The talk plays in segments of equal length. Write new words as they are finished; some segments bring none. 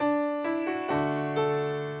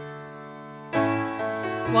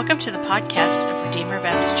Welcome to the podcast of Redeemer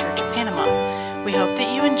Baptist Church of Panama. We hope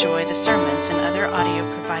that you enjoy the sermons and other audio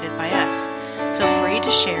provided by us. Feel free to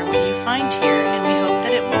share what you find here, and we hope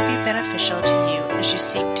that it will be beneficial to you as you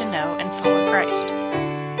seek to know and follow Christ.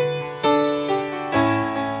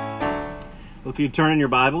 Well, if you turn in your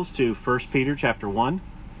Bibles to 1 Peter chapter 1.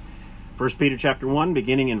 1 Peter chapter 1,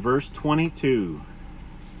 beginning in verse 22.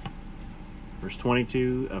 Verse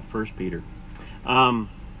 22 of 1 Peter.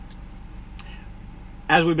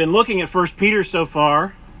 As we've been looking at 1 Peter so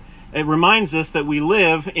far, it reminds us that we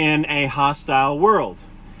live in a hostile world.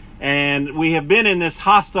 And we have been in this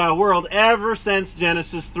hostile world ever since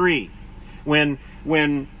Genesis 3. When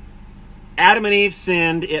Adam and Eve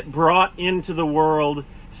sinned, it brought into the world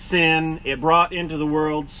sin. It brought into the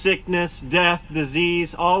world sickness, death,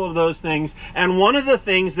 disease, all of those things. And one of the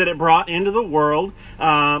things that it brought into the world,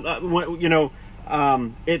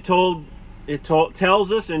 it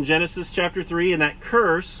tells us in Genesis chapter 3 in that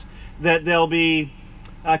curse that there'll be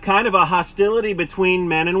kind of a hostility between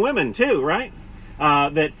men and women too, right?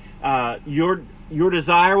 That your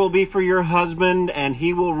desire will be for your husband and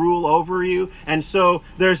he will rule over you. And so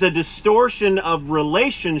there's a distortion of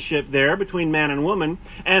relationship there between man and woman.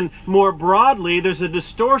 And more broadly, there's a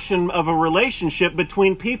distortion of a relationship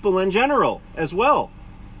between people in general as well.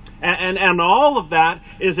 And all of that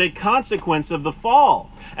is a consequence of the fall.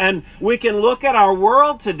 And we can look at our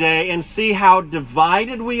world today and see how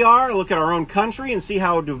divided we are. Look at our own country and see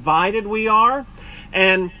how divided we are.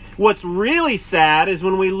 And what's really sad is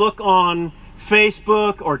when we look on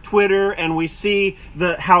Facebook or Twitter and we see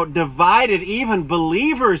how divided even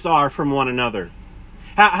believers are from one another.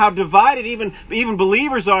 How divided even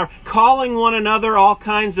believers are, calling one another all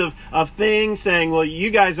kinds of things, saying, well,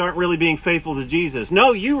 you guys aren't really being faithful to Jesus.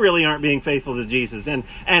 No, you really aren't being faithful to Jesus. And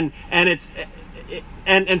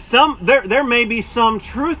some there may be some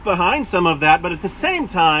truth behind some of that, but at the same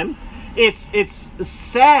time, it's a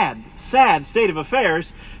sad state of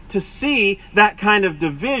affairs to see that kind of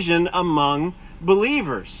division among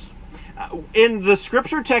believers. In the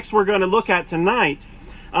scripture text we're going to look at tonight,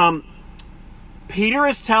 Peter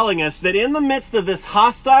is telling us that in the midst of this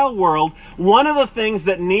hostile world, one of the things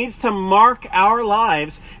that needs to mark our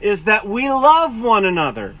lives is that we love one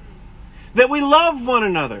another. That we love one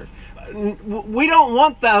another. We don't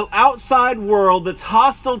want the outside world that's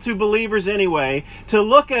hostile to believers anyway to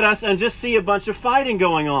look at us and just see a bunch of fighting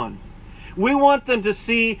going on. We want them to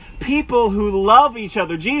see people who love each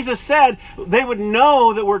other. Jesus said they would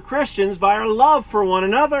know that we're Christians by our love for one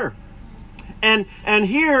another. And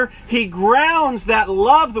here he grounds that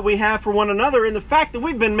love that we have for one another in the fact that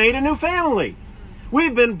we've been made a new family.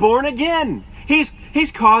 We've been born again.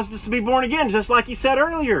 He's caused us to be born again, just like he said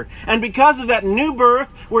earlier. And because of that new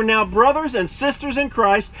birth, we're now brothers and sisters in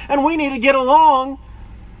Christ, and we need to get along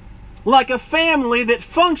like a family that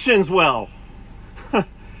functions well.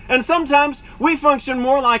 And sometimes we function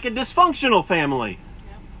more like a dysfunctional family.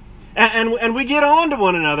 And we get on to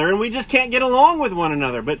one another, and we just can't get along with one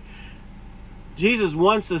another. But Jesus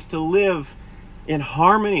wants us to live in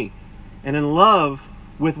harmony and in love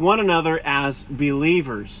with one another as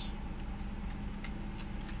believers.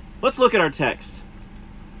 Let's look at our text.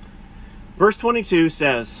 Verse 22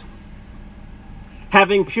 says,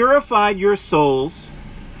 having purified your souls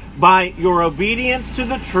by your obedience to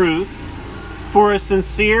the truth for a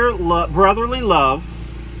sincere brotherly love,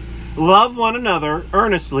 love one another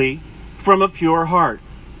earnestly from a pure heart.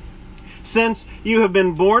 Since you have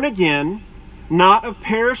been born again, not of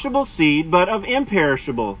perishable seed, but of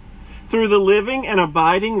imperishable, through the living and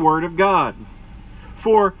abiding Word of God.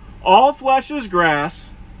 For all flesh is grass,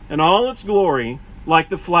 and all its glory like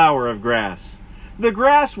the flower of grass. The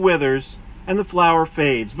grass withers, and the flower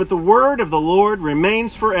fades, but the word of the Lord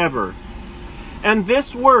remains forever. And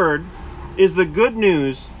this word is the good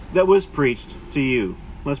news that was preached to you.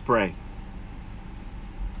 Let's pray.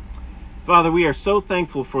 Father, we are so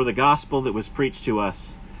thankful for the gospel that was preached to us.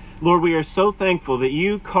 Lord, we are so thankful that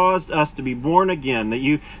you caused us to be born again, that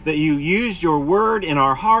you used your word in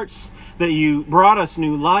our hearts, that you brought us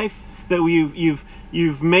new life, that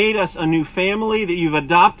you've made us a new family, that you've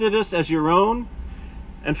adopted us as your own.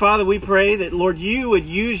 And Father, we pray that, Lord, you would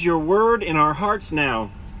use your word in our hearts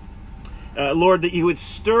now. Lord, that you would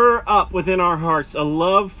stir up within our hearts a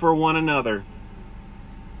love for one another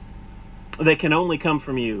that can only come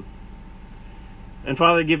from you. And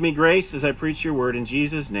Father, give me grace as I preach your word in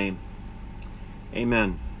Jesus' name.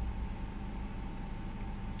 Amen.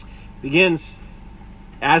 Begins,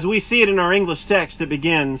 as we see it in our English text, it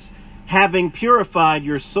begins, having purified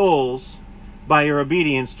your souls by your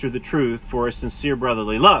obedience to the truth for a sincere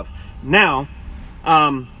brotherly love. Now,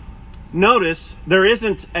 notice there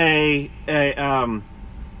isn't a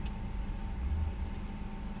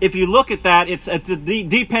if you look at that, it's a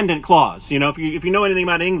dependent clause. You know, if you know anything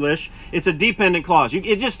about English, it's a dependent clause.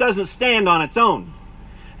 It just doesn't stand on its own.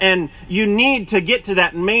 And you need to get to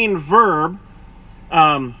that main verb.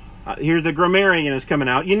 Here the grammarian is coming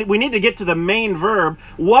out. We need to get to the main verb.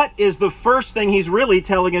 What is the first thing he's really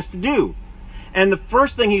telling us to do? And the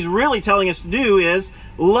first thing he's really telling us to do is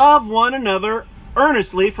love one another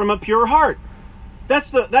earnestly from a pure heart. That's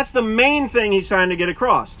the main thing he's trying to get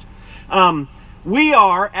across. We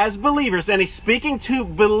are, as believers, and he's speaking to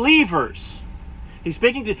believers.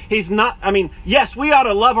 Yes, we ought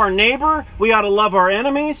to love our neighbor. We ought to love our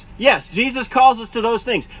enemies. Yes, Jesus calls us to those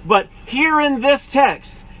things. But here in this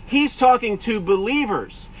text, he's talking to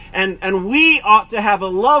believers. And we ought to have a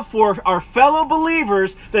love for our fellow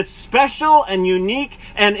believers that's special and unique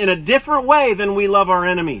and in a different way than we love our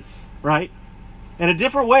enemies, right? In a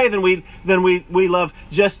different way than we love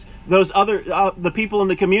just those other the people in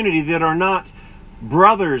the community that are not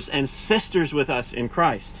brothers and sisters with us in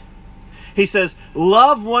Christ. He says,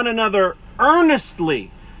 love one another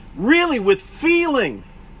earnestly, really with feeling.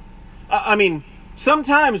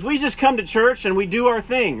 Sometimes we just come to church and we do our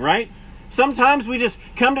thing, right? Sometimes we just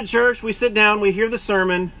come to church, we sit down, we hear the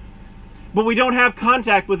sermon, but we don't have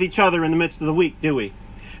contact with each other in the midst of the week, do we?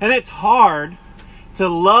 And it's hard to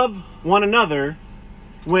love one another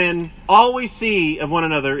when all we see of one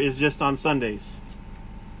another is just on Sundays.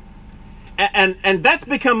 And that's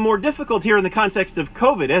become more difficult here in the context of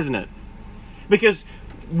COVID, isn't it? Because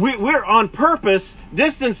we're on purpose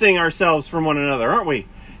distancing ourselves from one another, aren't we?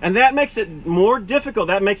 And that makes it more difficult.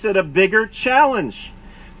 That makes it a bigger challenge.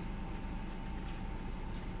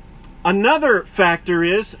 Another factor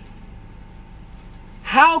is,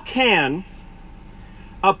 how can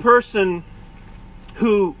a person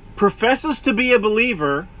who professes to be a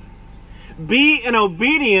believer be in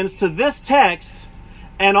obedience to this text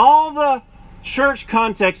and all the church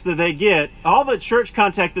context that they get, all the church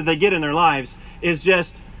contact that they get in their lives is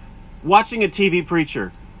just watching a TV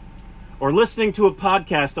preacher or listening to a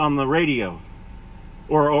podcast on the radio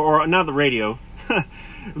or not the radio,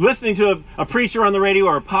 listening to a preacher on the radio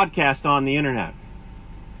or a podcast on the internet.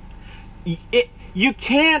 You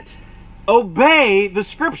can't obey the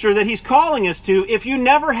scripture that he's calling us to if you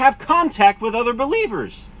never have contact with other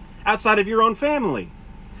believers outside of your own family.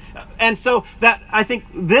 And so that I think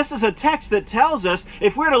this is a text that tells us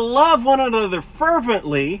if we're to love one another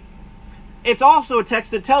fervently, it's also a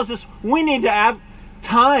text that tells us we need to have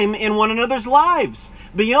time in one another's lives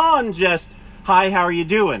beyond just, hi, how are you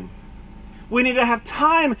doing? We need to have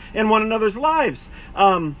time in one another's lives.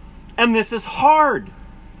 And this is hard.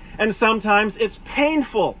 And sometimes it's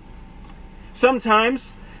painful.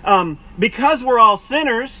 Sometimes, because we're all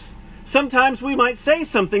sinners, sometimes we might say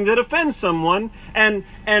something that offends someone, and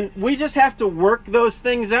we just have to work those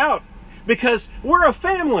things out because we're a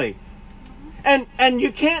family. And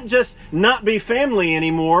you can't just not be family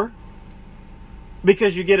anymore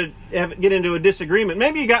because you get into a disagreement.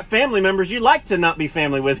 Maybe you got family members you like to not be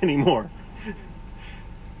family with anymore.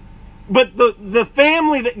 But the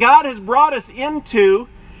family that God has brought us into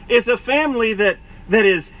is a family that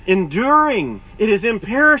is enduring. It is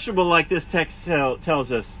imperishable, like this text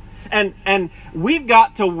tells us. And we've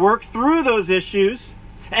got to work through those issues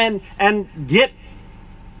and get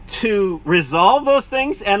to resolve those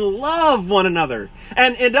things and love one another.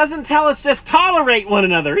 And it doesn't tell us just tolerate one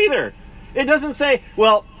another either. It doesn't say,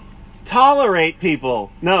 well, tolerate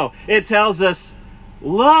people. No, it tells us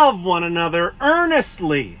love one another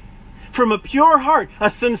earnestly from a pure heart, a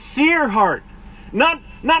sincere heart. Not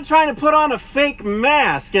trying to put on a fake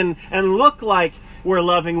mask and look like we're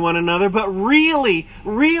loving one another, but really,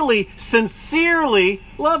 really sincerely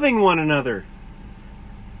loving one another.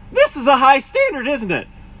 This is a high standard, isn't it?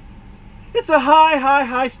 It's a high, high,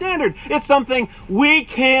 high standard. It's something we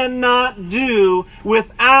cannot do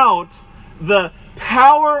without the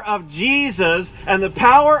power of Jesus and the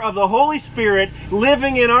power of the Holy Spirit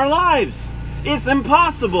living in our lives. It's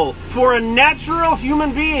impossible for a natural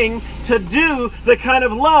human being to do the kind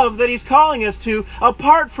of love that he's calling us to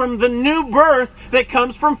apart from the new birth that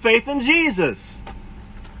comes from faith in Jesus.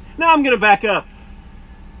 Now I'm going to back up.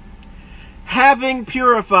 Having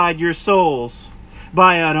purified your souls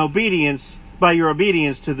by your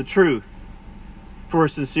obedience to the truth for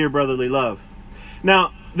sincere brotherly love.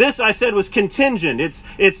 Now, this I said was contingent.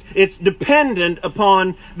 It's dependent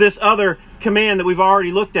upon this other command that we've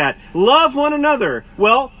already looked at. Love one another.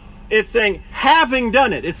 Well, it's saying having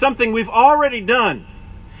done it. It's something we've already done.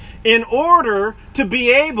 In order to be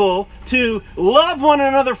able to love one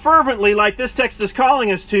another fervently, like this text is calling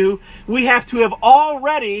us to, we have to have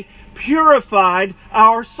already purified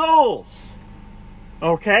our souls.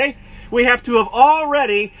 Okay? We have to have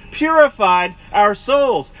already purified our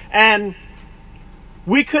souls. And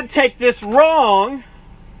we could take this wrong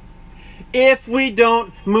if we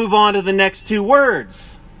don't move on to the next two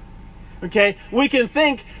words. Okay? We can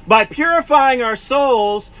think by purifying our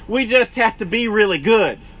souls, we just have to be really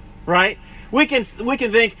good, right? We can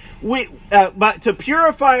think but to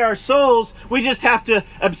purify our souls, we just have to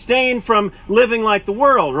abstain from living like the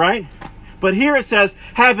world, right? But here it says,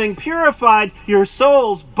 having purified your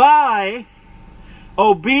souls by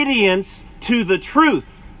obedience to the truth.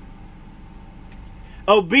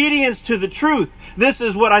 Obedience to the truth. This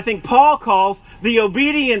is what I think Paul calls the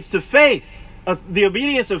obedience to faith. The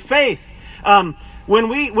obedience of faith.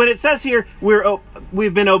 When it says here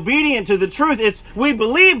we've been obedient to the truth, it's we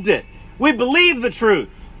believed it. We believe the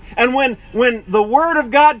truth. And when the Word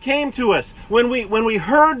of God came to us, when we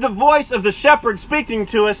heard the voice of the shepherd speaking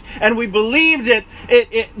to us, and we believed it,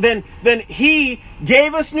 then He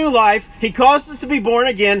gave us new life. He caused us to be born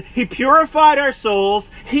again. He purified our souls.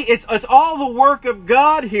 It's all the work of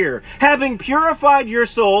God here. Having purified your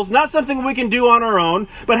souls, not something we can do on our own,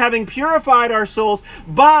 but having purified our souls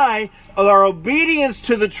by our obedience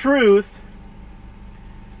to the truth,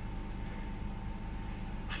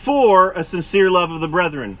 for a sincere love of the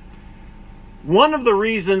brethren. One of the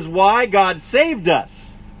reasons why God saved us,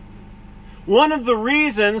 one of the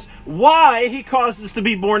reasons why He caused us to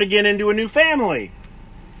be born again into a new family,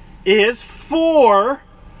 is for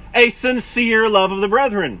a sincere love of the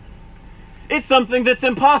brethren. It's something that's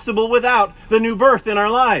impossible without the new birth in our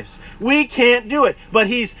lives. We can't do it, but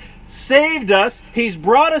He's saved us, He's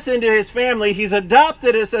brought us into His family, He's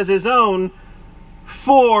adopted us as His own,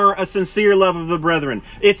 for a sincere love of the brethren.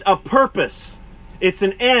 It's a purpose. It's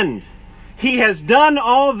an end. He has done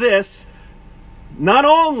all this not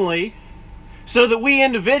only so that we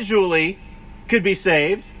individually could be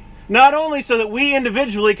saved, not only so that we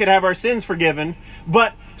individually could have our sins forgiven,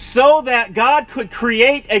 but so that God could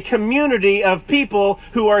create a community of people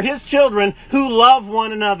who are His children who love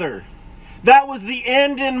one another. That was the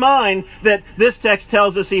end in mind that this text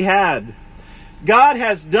tells us He had. God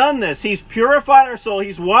has done this. He's purified our soul.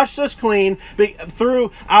 He's washed us clean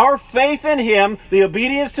through our faith in Him, the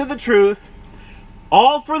obedience to the truth,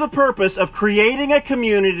 all for the purpose of creating a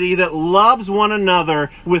community that loves one another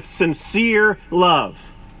with sincere love.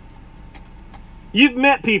 You've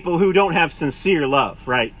met people who don't have sincere love,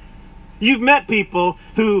 right? You've met people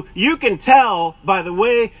who you can tell by the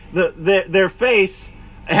way their face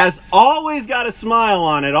has always got a smile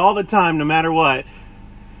on it all the time, no matter what,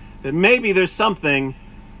 that maybe there's something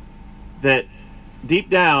that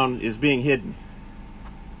deep down is being hidden.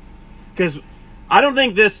 Because I don't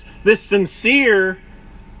think this sincere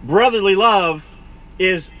brotherly love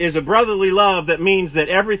is a brotherly love that means that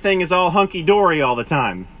everything is all hunky-dory all the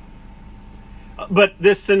time. But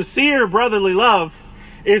this sincere brotherly love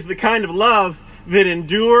is the kind of love that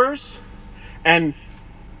endures and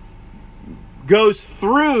goes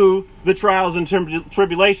through the trials and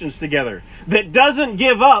tribulations together, that doesn't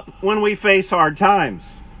give up when we face hard times.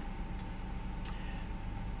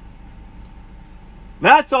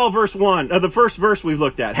 That's all verse 1, the first verse we've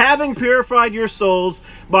looked at. Having purified your souls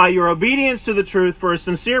by your obedience to the truth for a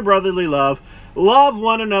sincere brotherly love, love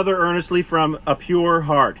one another earnestly from a pure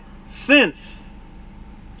heart. Since.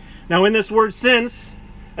 Now in this word since,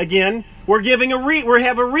 again, we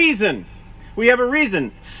have a reason. We have a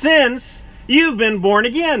reason. Since you've been born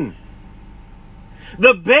again.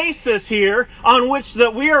 The basis here on which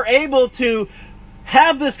that we are able to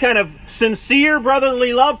have this kind of sincere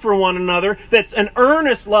brotherly love for one another, that's an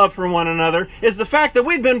earnest love for one another, is the fact that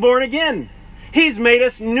we've been born again. He's made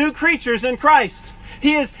us new creatures in Christ.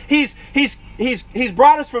 He's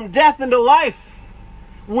brought us from death into life.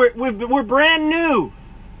 We're brand new.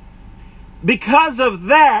 Because of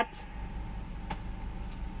that,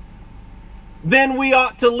 then we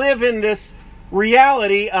ought to live in this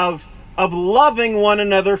reality of loving one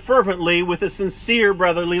another fervently with a sincere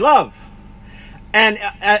brotherly love. And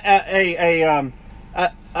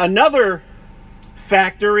another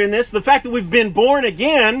factor in this, the fact that we've been born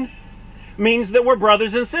again, means that we're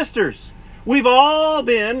brothers and sisters. We've all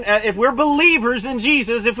been, if we're believers in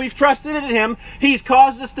Jesus, if we've trusted in Him, He's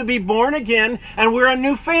caused us to be born again, and we're a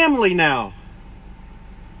new family now.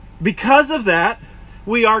 Because of that,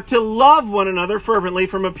 we are to love one another fervently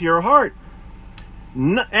from a pure heart.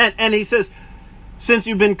 And he says, since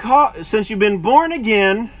you've been born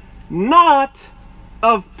again, not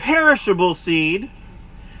of perishable seed,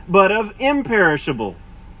 but of imperishable,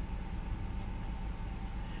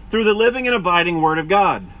 through the living and abiding Word of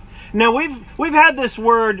God. Now we've had this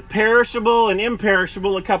word perishable and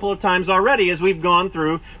imperishable a couple of times already as we've gone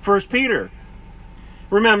through 1 Peter.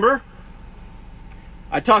 Remember,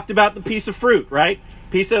 I talked about the piece of fruit, right?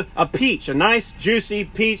 A peach, a nice juicy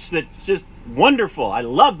peach that's just wonderful. I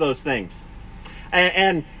love those things.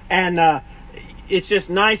 And it's just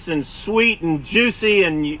nice and sweet and juicy,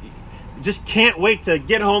 and you just can't wait to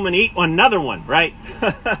get home and eat another one, right?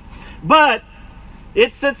 But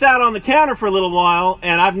it sits out on the counter for a little while,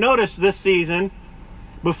 and I've noticed this season,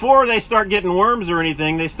 before they start getting worms or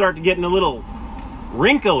anything, they start getting a little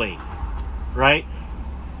wrinkly, right?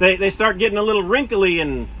 They start getting a little wrinkly,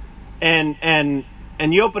 and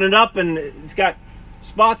you open it up and it's got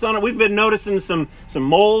spots on it. We've been noticing some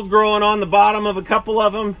mold growing on the bottom of a couple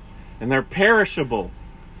of them, and they're perishable.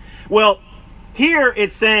 Well, here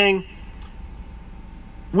it's saying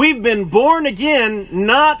we've been born again,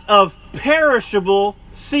 not of perishable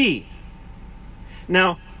seed.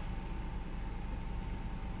 Now,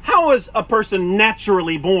 how is a person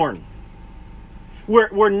naturally born?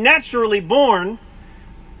 We're naturally born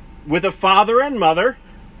with a father and mother.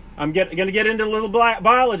 I'm going to get into a little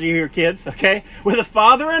biology here, kids, okay? With a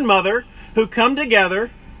father and mother who come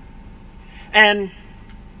together, and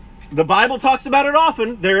the Bible talks about it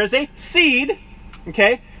often. There is a seed,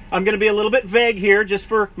 okay? I'm going to be a little bit vague here just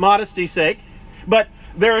for modesty's sake. But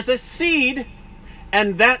there is a seed,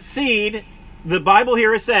 and that seed, the Bible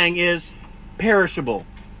here is saying, is perishable.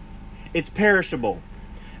 It's perishable.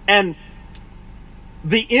 And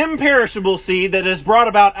the imperishable seed that has brought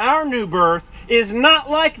about our new birth is not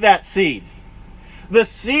like that seed. The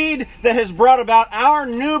seed that has brought about our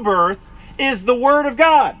new birth is the Word of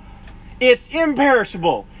God. It's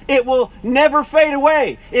imperishable. It will never fade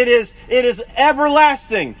away. It is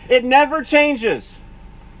everlasting. It never changes.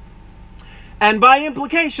 And by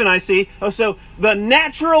implication, I see, so the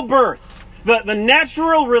natural birth, the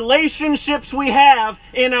natural relationships we have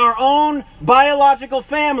in our own biological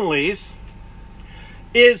families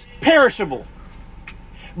is perishable.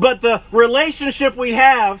 But the relationship we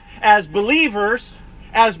have as believers,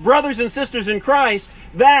 as brothers and sisters in Christ,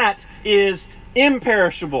 that is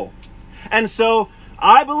imperishable. And so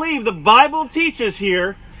I believe the Bible teaches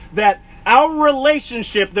here that our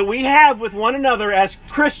relationship that we have with one another as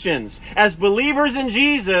Christians, as believers in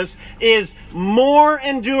Jesus, is more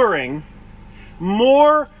enduring,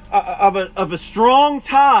 more of a strong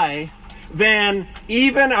tie than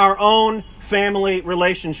even our own family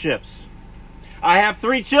relationships. I have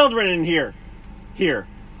 3 children in here.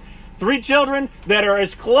 3 children that are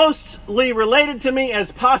as closely related to me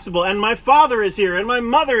as possible. And my father is here, and my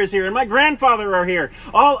mother is here, and my grandfather are here.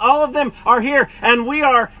 All of them are here, and we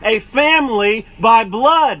are a family by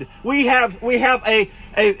blood. We have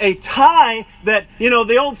a tie that,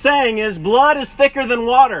 the old saying is, blood is thicker than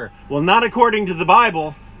water. Well, not according to the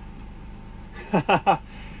Bible.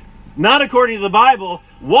 Not according to the Bible.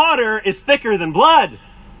 Water is thicker than blood.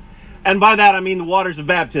 And by that I mean the waters of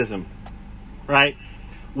baptism. Right?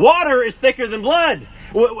 Water is thicker than blood.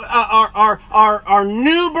 Our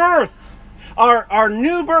new birth, our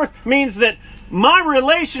new birth means that my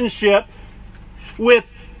relationship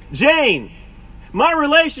with Jane, my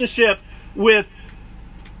relationship with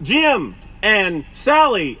Jim and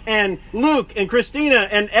Sally and Luke and Christina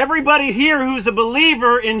and everybody here who's a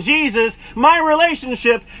believer in Jesus, my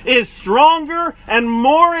relationship is stronger and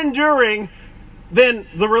more enduring than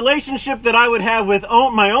the relationship that I would have with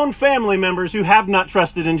my own family members who have not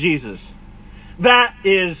trusted in Jesus. That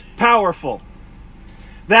is powerful.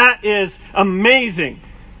 That is amazing.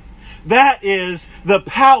 That is the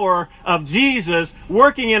power of Jesus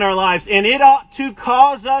working in our lives. And it ought to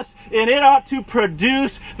cause us, and it ought to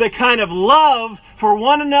produce the kind of love for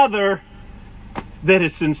one another that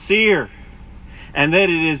is sincere, and that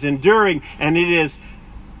it is enduring, and it is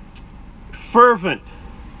fervent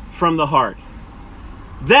from the heart.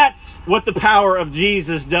 That's what the power of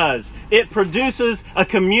Jesus does. It produces a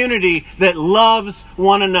community that loves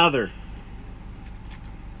one another.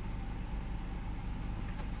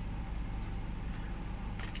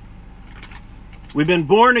 We've been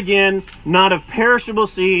born again, not of perishable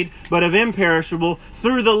seed, but of imperishable,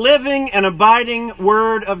 through the living and abiding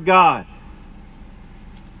Word of God.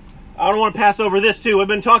 I don't want to pass over this too. We've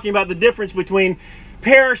been talking about the difference between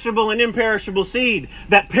perishable and imperishable seed.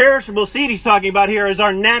 That perishable seed he's talking about here is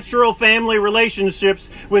our natural family relationships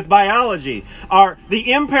with biology.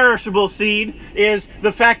 The imperishable seed is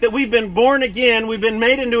the fact that we've been born again, we've been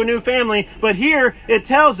made into a new family, but here it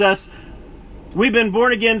tells us we've been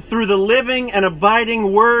born again through the living and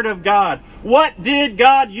abiding Word of God. What did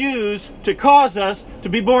God use to cause us to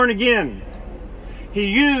be born again? He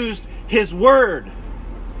used His Word.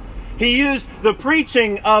 He used the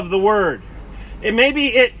preaching of the Word.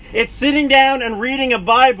 It's sitting down and reading a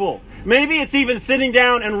Bible. Maybe it's even sitting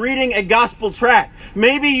down and reading a gospel tract.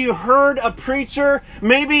 Maybe you heard a preacher,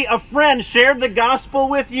 maybe a friend shared the gospel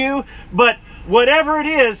with you, but whatever it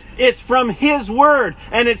is, it's from His Word.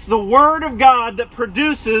 And it's the Word of God that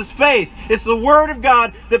produces faith. It's the Word of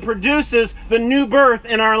God that produces the new birth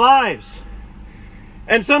in our lives.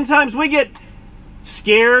 And sometimes we get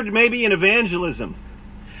scared, maybe in evangelism,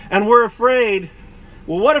 and we're afraid,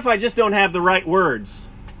 well, what if I just don't have the right words?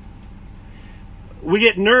 We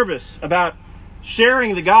get nervous about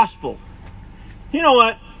sharing the gospel. You know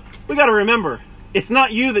what? We got to remember, it's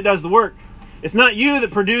not you that does the work. It's not you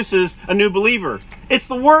that produces a new believer. It's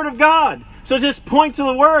the Word of God. So just point to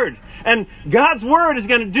the Word. And God's Word is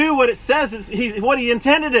going to do what it says, what He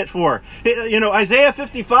intended it for. Isaiah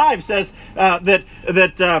 55 says that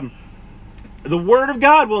the Word of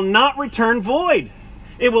God will not return void.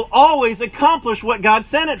 It will always accomplish what God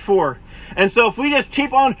sent it for. And so if we just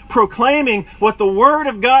keep on proclaiming what the Word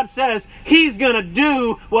of God says, He's going to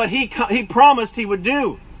do what He promised He would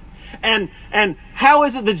do. And how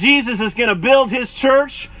is it that Jesus is going to build His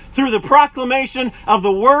church? Through the proclamation of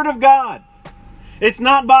the Word of God. It's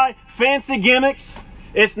not by fancy gimmicks.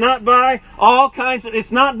 It's not by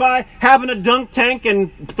it's not by having a dunk tank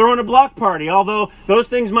and throwing a block party. Although those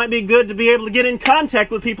things might be good to be able to get in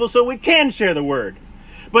contact with people so we can share the Word.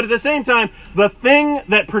 But at the same time, the thing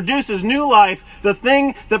that produces new life, the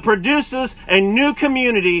thing that produces a new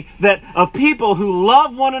community of people who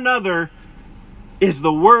love one another is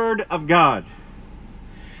the Word of God.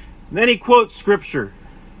 And then he quotes Scripture.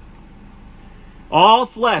 All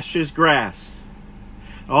flesh is grass.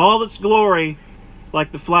 All its glory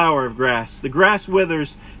like the flower of grass. The grass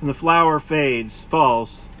withers and the flower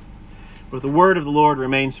falls. But the word of the Lord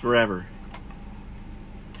remains forever.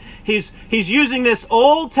 He's using this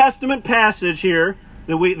Old Testament passage here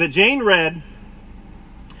that Jane read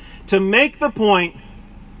to make the point.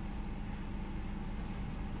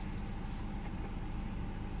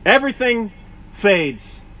 Everything fades.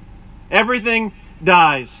 Everything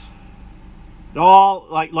dies. All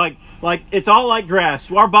it's all like grass.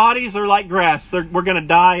 Our bodies are like grass. We're going to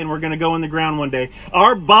die and we're going to go in the ground one day.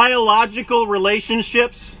 Our biological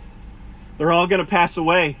relationships, they're all going to pass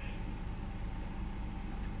away.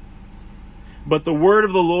 But the word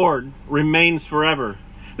of the Lord remains forever.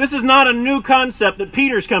 This is not a new concept that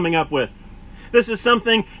Peter's coming up with. This is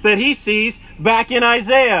something that he sees back in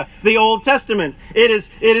Isaiah, the Old Testament. It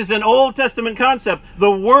is an Old Testament concept.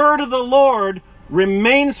 The word of the Lord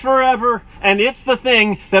remains forever, and it's the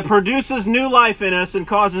thing that produces new life in us and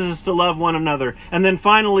causes us to love one another. And then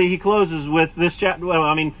finally he closes with this chapter.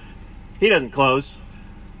 Well, he doesn't close.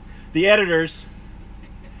 The editors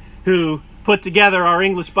who put together our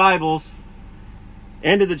English Bibles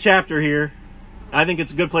ended the chapter here. I think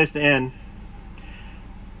it's a good place to end.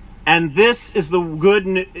 And this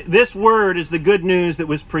word is the good news that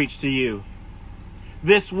was preached to you.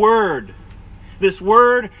 This word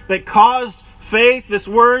that caused faith, this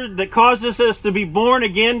word that causes us to be born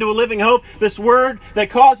again to a living hope, this word that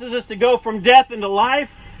causes us to go from death into life,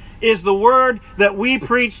 is the word that we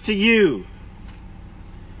preach to you.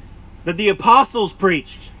 That the apostles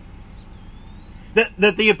preached.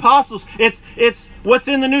 That the apostles, it's what's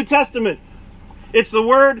in the New Testament. It's the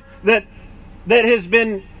word that has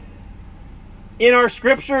been in our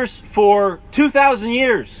scriptures for 2,000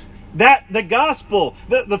 years. That the gospel,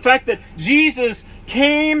 the fact that Jesus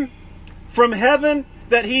came from heaven,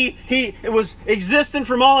 that he was existent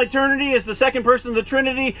from all eternity as the second person of the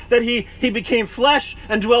Trinity, that he became flesh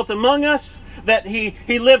and dwelt among us, that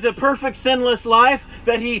he lived a perfect sinless life,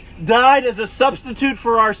 that he died as a substitute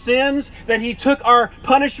for our sins, that he took our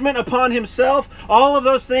punishment upon himself, all of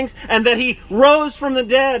those things, and that he rose from the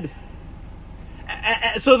dead,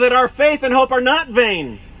 so that our faith and hope are not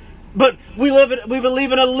vain. But we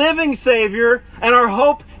believe in a living Savior, and our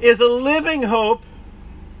hope is a living hope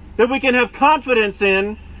that we can have confidence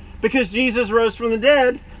in because Jesus rose from the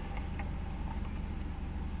dead.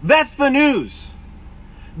 That's the news.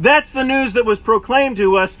 That's the news that was proclaimed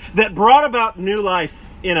to us that brought about new life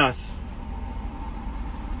in us.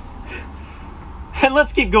 And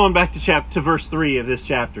let's keep going back to verse 3 of this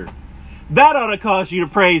chapter. That ought to cause you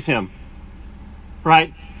to praise Him.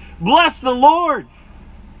 Right? Bless the Lord.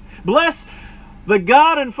 Bless the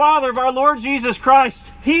God and Father of our Lord Jesus Christ.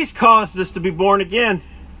 He's caused us to be born again.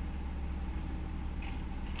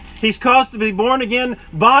 He's caused to be born again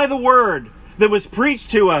by the word that was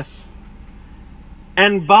preached to us.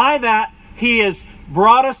 And by that, He has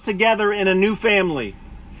brought us together in a new family,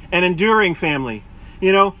 an enduring family.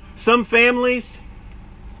 You know, some families,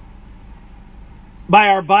 by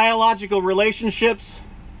our biological relationships,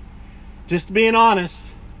 just being honest,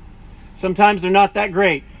 sometimes they're not that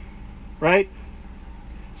great. right?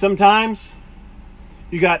 Sometimes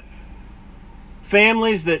you got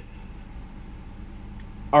families that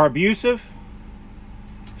are abusive.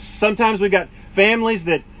 Sometimes we got families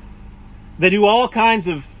that do all kinds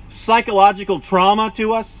of psychological trauma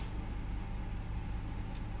to us.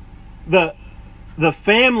 The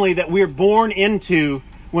family that we're born into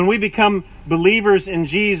when we become believers in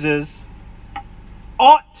Jesus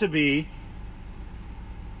ought to be,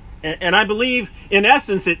 and I believe in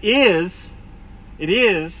essence it is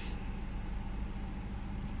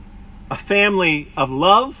a family of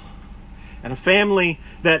love and a family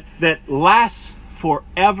that lasts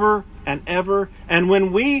forever and ever. And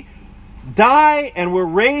when we die and we're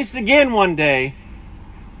raised again one day,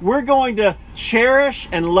 we're going to cherish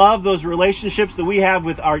and love those relationships that we have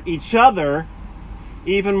with each other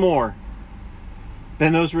even more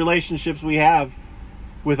than those relationships we have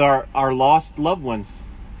with our lost loved ones.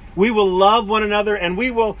 We will love one another, and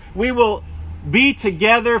we will be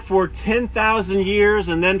together for 10,000 years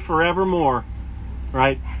and then forevermore,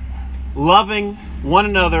 right? Loving one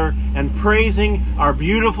another and praising our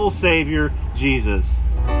beautiful Savior, Jesus.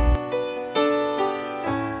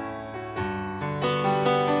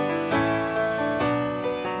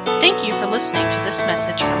 Thank you for listening to this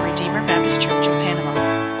message from Redeemer Baptist Church in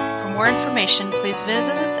Panama. For more information, please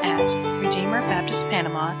visit us at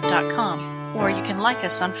RedeemerBaptistPanama.com, or you can like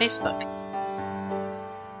us on Facebook.